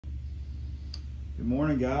Good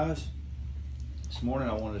morning, guys. This morning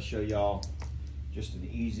I wanted to show y'all just an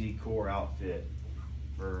easy core outfit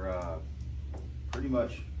for pretty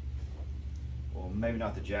much, well, maybe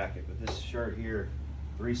not the jacket, but this shirt here,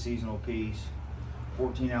 3 seasonal piece,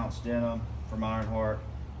 14-ounce denim from Ironheart.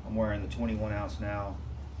 I'm wearing the 21-ounce now.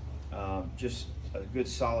 Just a good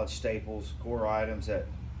solid staples, core items that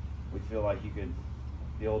we feel like you could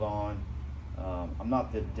build on. I'm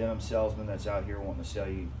not the denim salesman that's out here wanting to sell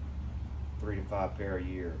you 3 to 5 pair a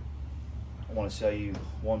year. I want to sell you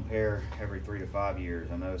 1 pair every 3 to 5 years.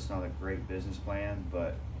 I know it's not a great business plan,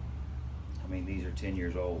 but I mean, these are 10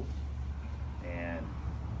 years old and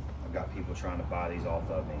I've got people trying to buy these off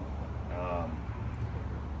of me.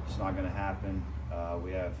 It's not going to happen.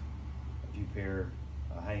 We have a few pair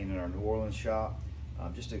hanging in our New Orleans shop.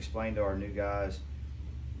 Just to explain to our new guys,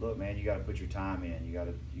 look, man, you got to put your time in. You got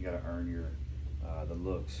to earn your the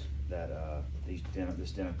looks that this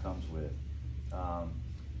denim comes with.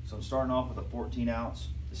 So I'm starting off with a 14-ounce.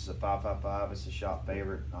 This is a 555. It's a shop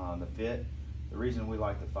favorite on the fit. The reason we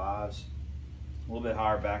like the 5s, a little bit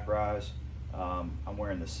higher back rise. I'm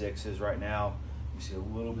wearing the 6s right now. You see a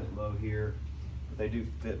little bit low here, but they do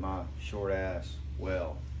fit my short ass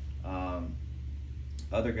well.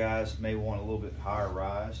 Other guys may want a little bit higher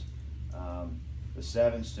rise. The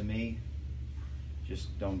 7s to me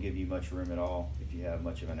just don't give you much room at all if you have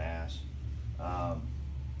much of an ass.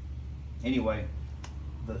 Anyway,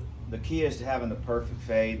 the key is to having the perfect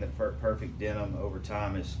fade, the perfect denim over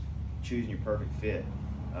time is choosing your perfect fit.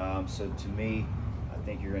 So to me, I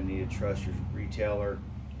think you're going to need to trust your retailer.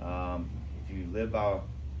 If you live by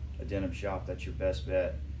a denim shop, that's your best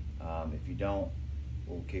bet. If you don't,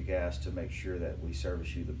 we'll kick ass to make sure that we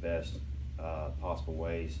service you the best possible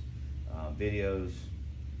ways. Videos,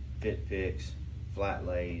 fit pics, flat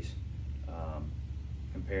lays,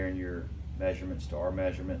 comparing your measurements to our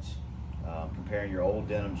measurements, comparing your old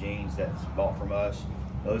denim jeans that's bought from us,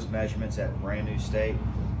 those measurements at brand new state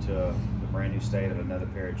to the brand new state of another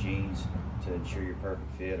pair of jeans to ensure your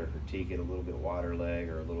perfect fit, or critique it a little bit wider leg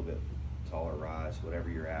or a little bit taller rise, whatever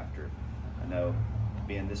you're after. I know,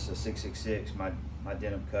 being this is a 666, my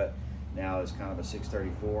denim cut now is kind of a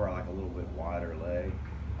 634. I like a little bit wider leg.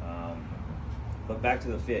 But back to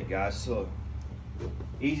the fit, guys. So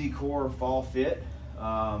easy core fall fit.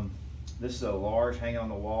 This is a large hanging on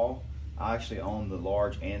the wall. I actually own the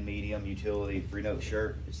large and medium utility free note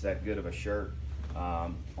shirt. It's that good of a shirt.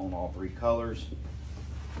 On all 3 colors.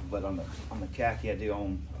 But on the khaki I do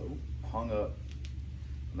own, hung up.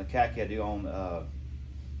 On the khaki I do own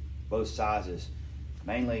both sizes.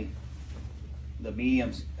 Mainly the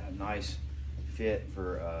medium's a nice fit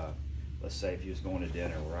for let's say if you're just going to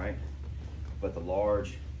dinner, right? But the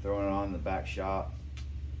large, throwing it on in the back shop,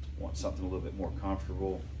 want something a little bit more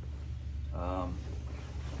comfortable,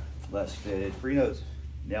 less fitted. Free Notes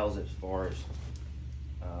nails it as far as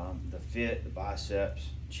the fit, the biceps,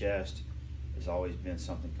 chest has always been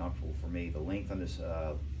something comfortable for me. The length on this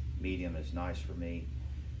medium is nice for me.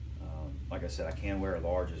 Like I said, I can wear a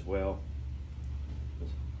large as well.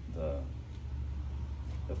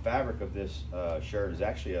 The fabric of this shirt is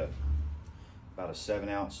actually about a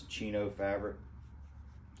 7-ounce chino fabric.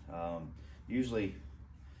 Usually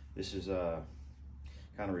this is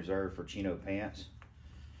kind of reserved for chino pants,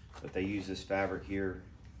 but they use this fabric here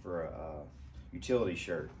for a utility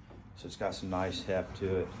shirt. So it's got some nice heft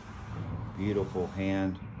to it. Beautiful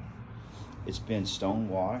hand. It's been stone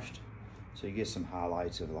washed, so you get some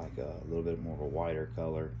highlights of like a little bit more of a whiter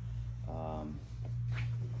color.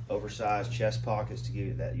 Oversized chest pockets to give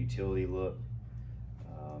it that utility look.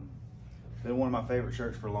 Been one of my favorite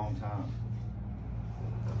shirts for a long time.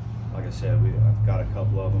 Like I said, I've got a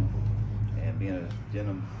couple of them, and being a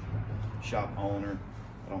denim shop owner,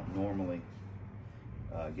 I don't normally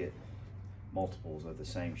get multiples of the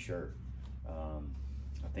same shirt.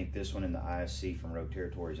 I think this one in the ISP from Rogue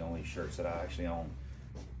Territory is the only shirts that I actually own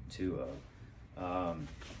 2 of,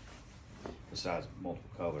 besides multiple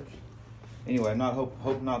colors. Anyway,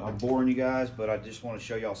 I'm boring you guys, but I just want to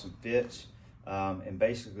show y'all some fits. And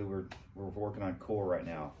basically we're working on core right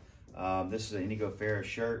now. This is an Indigo Ferris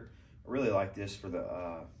shirt. I really like this for the,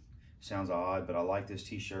 sounds odd, but I like this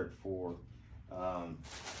t-shirt for the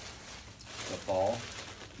fall,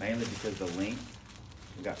 mainly because the length.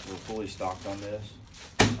 We're fully stocked on this.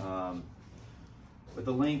 With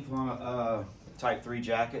the length on a type 3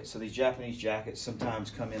 jacket, so these Japanese jackets sometimes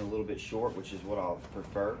come in a little bit short, which is what I'll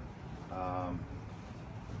prefer.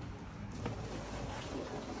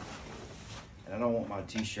 And I don't want my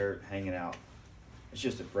t-shirt hanging out. It's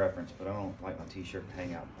just a preference, but I don't like my t-shirt to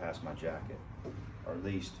hang out past my jacket, or at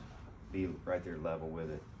least be right there level with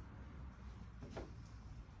it.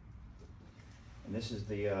 And this is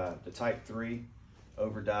the Type 3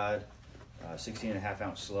 over dyed 16.5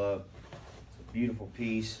 ounce slub. It's a beautiful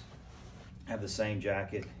piece. Have the same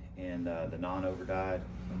jacket and the non-over dyed.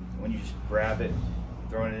 When you just grab it,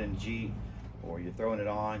 throwing it in Jeep, or you're throwing it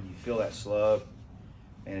on, you feel that slub,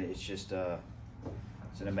 and it's just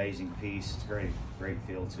it's an amazing piece. It's a great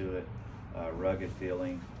feel to it, rugged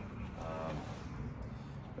feeling.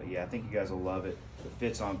 But yeah, I think you guys will love it. The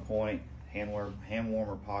fit's on point. Hand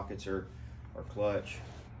warmer pockets are clutch.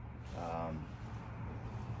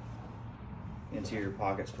 Interior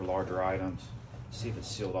pockets for larger items. See if it's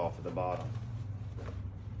sealed off at the bottom.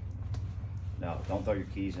 No, don't throw your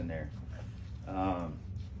keys in there.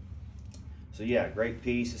 So yeah, great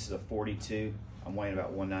piece. This is a 42. I'm weighing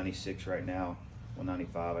about 196 right now,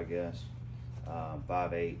 195 I guess.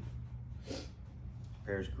 5'8".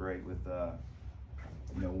 Pairs great with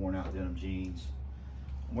worn out denim jeans.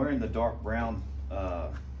 I'm wearing the dark brown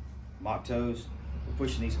mock toes. We're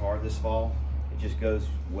pushing these hard this fall. It just goes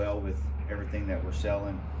well with everything that we're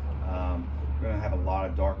selling. We're gonna have a lot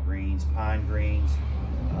of dark greens, pine greens,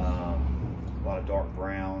 a lot of dark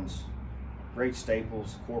browns. Great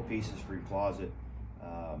staples, core pieces for your closet.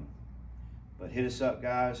 But hit us up,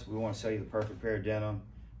 guys. We want to sell you the perfect pair of denim.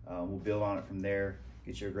 We'll build on it from there.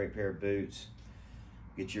 Get you a great pair of boots.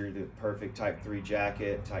 Get you the perfect Type 3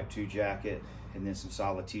 jacket, Type 2 jacket, and then some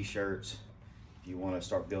solid t-shirts. If you want to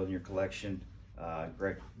start building your collection,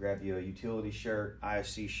 grab you a utility shirt,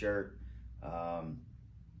 ISP shirt.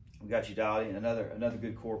 We got you dialed in. Another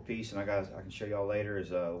good core piece, and I can show y'all later, is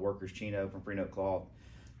the workers chino from Free Note Cloth.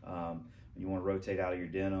 When you want to rotate out of your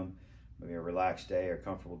denim, maybe a relaxed day or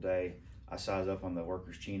comfortable day, I size up on the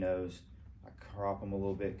workers chinos. I crop them a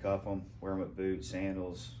little bit, cuff them, wear them with boots,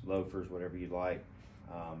 sandals, loafers, whatever you like.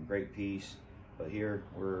 Great piece. But here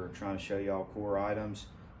we're trying to show y'all core items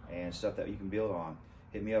and stuff that you can build on.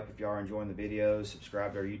 Hit me up if y'all are enjoying the videos.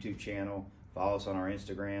 Subscribe to our YouTube channel. Follow us on our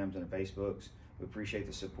Instagrams and our Facebooks. We appreciate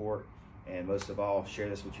the support, and most of all, share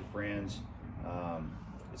this with your friends.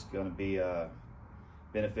 It's going to be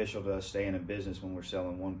beneficial to us staying in business when we're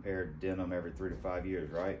selling one pair of denim every 3 to 5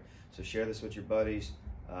 years, right? So share this with your buddies,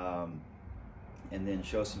 and then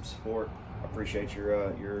show us some support. I appreciate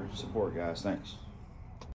your support, guys. Thanks.